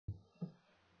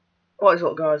What is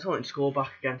up, guys? I wanted to go back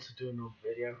again to do another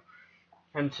video,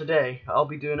 and today I'll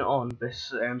be doing it on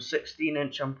this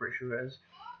 16-inch, I'm pretty sure it is,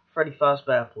 Freddy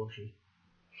Fazbear Plushie.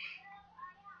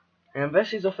 And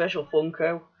this is official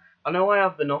Funko. I know I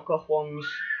have the knockoff ones,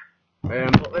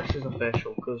 but this is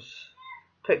official because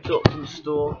picked it up from the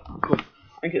store. I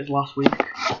think it was last week,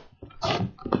 but I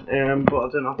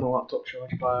didn't have my laptop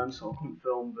charged by then, so I couldn't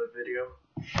film the video.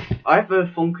 I have a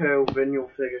Funko vinyl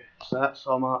figure set,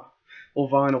 or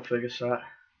vinyl figure set,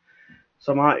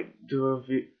 so I might do a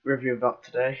review of that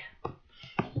today.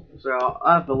 So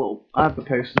I have the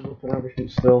posters up and everything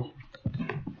still.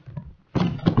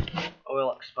 I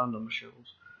will expand on the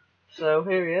shelves. So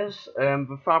here he is.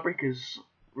 The fabric is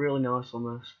really nice on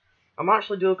this. I'm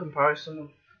actually doing a comparison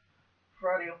with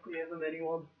Freddy up here, the mini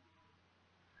one,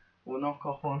 or a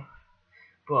knockoff one,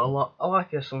 but I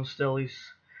like this one still.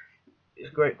 He's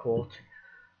great quality.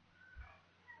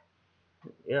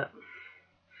 Yeah.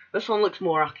 This one looks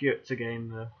more accurate to game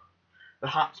though. The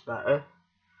hat's better.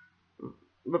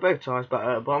 The bow tie's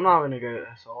better, but I'm not going to go at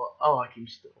this. I like him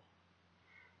still.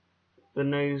 The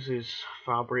nose is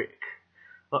fabric.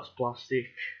 That's plastic.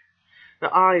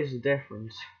 The eyes are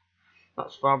different.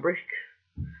 That's fabric.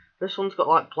 This one's got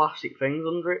like plastic things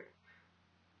under it.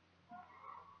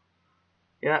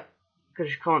 Yeah, because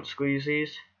you can't squeeze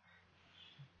these.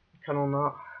 You can on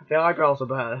that. The eyebrows are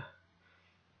better.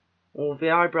 Well,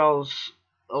 the eyebrows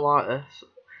are like this.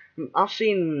 I've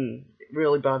seen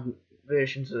really bad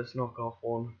versions of this knockoff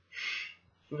one.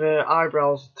 The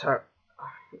eyebrows are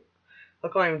I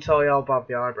can't even tell you how bad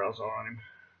the eyebrows are on him.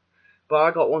 But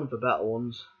I got one of the better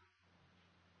ones.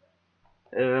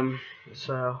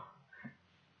 So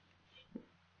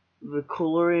the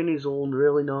colouring is all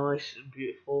really nice and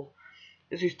beautiful.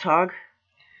 This is tag.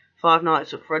 5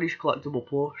 Nights at Freddy's collectible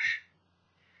plush.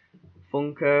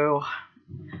 Funko.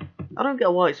 I don't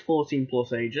get why it's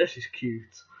 14+ age. This is cute.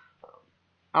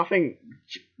 I think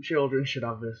children should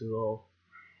have this as well.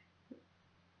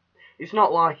 It's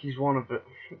not like he's one of it.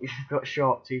 He's got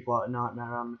sharp teeth like a Nightmare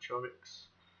animatronics.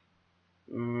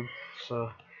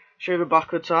 So, show the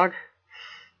back of the tag.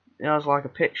 It has like a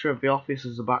picture of the office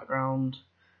as the background.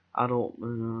 Adult,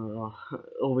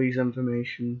 all these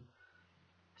information.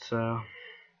 So,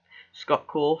 Scott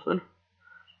Cawthon.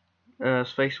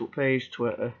 His Facebook page,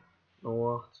 Twitter,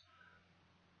 all that.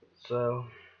 So,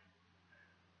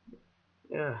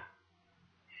 yeah.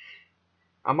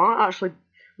 I might actually,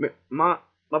 my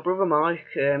brother Mike,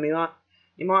 he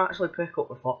might actually pick up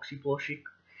the Foxy plushie.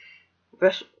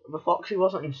 The Foxy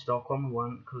wasn't in stock when we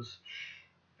went because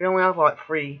we only have like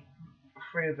three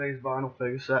of those vinyl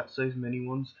figure sets, those mini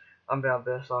ones, and they have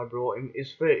this I brought him.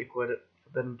 It's 30 quid at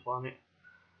Forbidden Planet,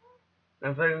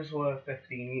 and those were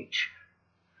 15 each.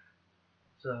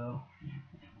 So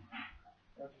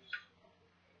I'll just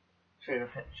show you the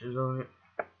pictures of it.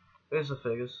 Here's the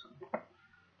figures.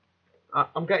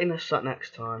 I'm getting this set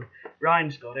next time.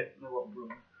 Ryan's got it, my little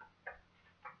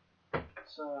brother.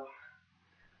 So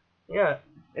yeah,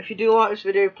 if you do like this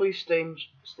video, please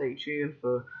stay tuned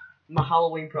for my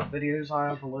Halloween prep videos. I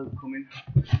have a load coming.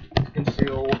 You can see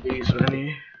all of these are in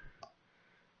here.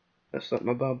 That's not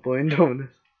my bad boy doing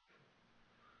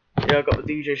this. Yeah, I got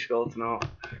the DJ skeleton out.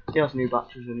 He has new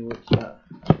batteries anyway, it's better.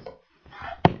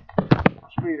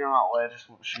 Let's bring them out there, just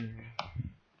want to show you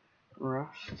the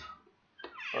rest.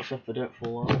 That's if they don't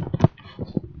fall out.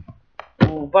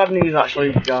 Oh, bad news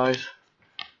actually, guys.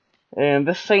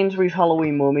 This Sainsbury's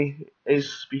Halloween mummy,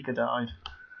 his speaker died.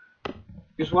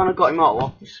 Because when I got him out of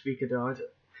office, the speaker died.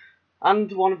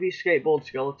 And one of these skateboard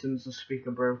skeletons, the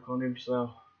speaker broke on him,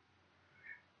 so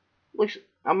at least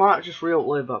I might just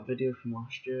re-upload that video from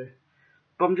last year.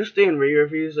 But I'm just doing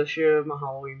re-reviews this year of my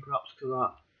Halloween props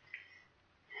because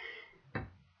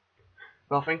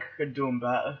but I think I could do them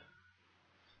better.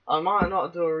 I might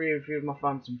not do a re-review of my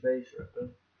Phantom Face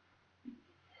Ripper,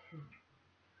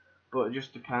 but it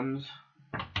just depends.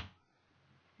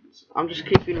 I'm just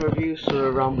keeping reviews to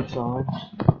around the time,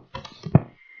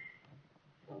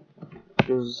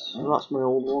 because that's my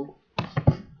old one.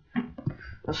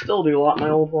 I still do like my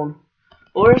old one.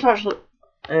 But there's actually,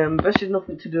 this is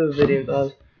nothing to do with video,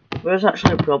 guys. There's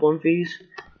actually a problem with these.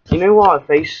 You know why a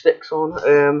face sticks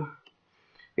on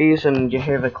these and you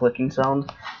hear the clicking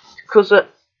sound? Because the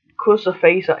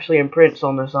face actually imprints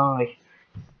on this eye.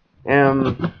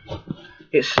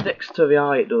 It sticks to the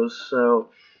eye, it does, so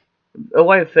a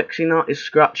way of fixing that is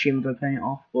scratching the paint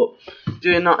off, but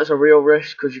doing that is a real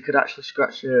risk because you could actually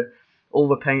scratch all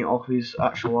the paint off his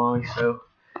actual eye, so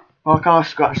like I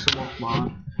scratched some off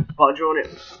mine, but I drawn it,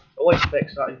 a way to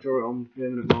fix that is draw it on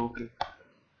permanent marker.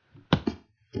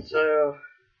 So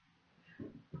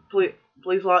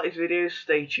please like these videos,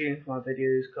 stay tuned for my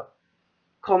videos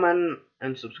comment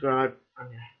and subscribe,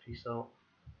 and yeah, peace out.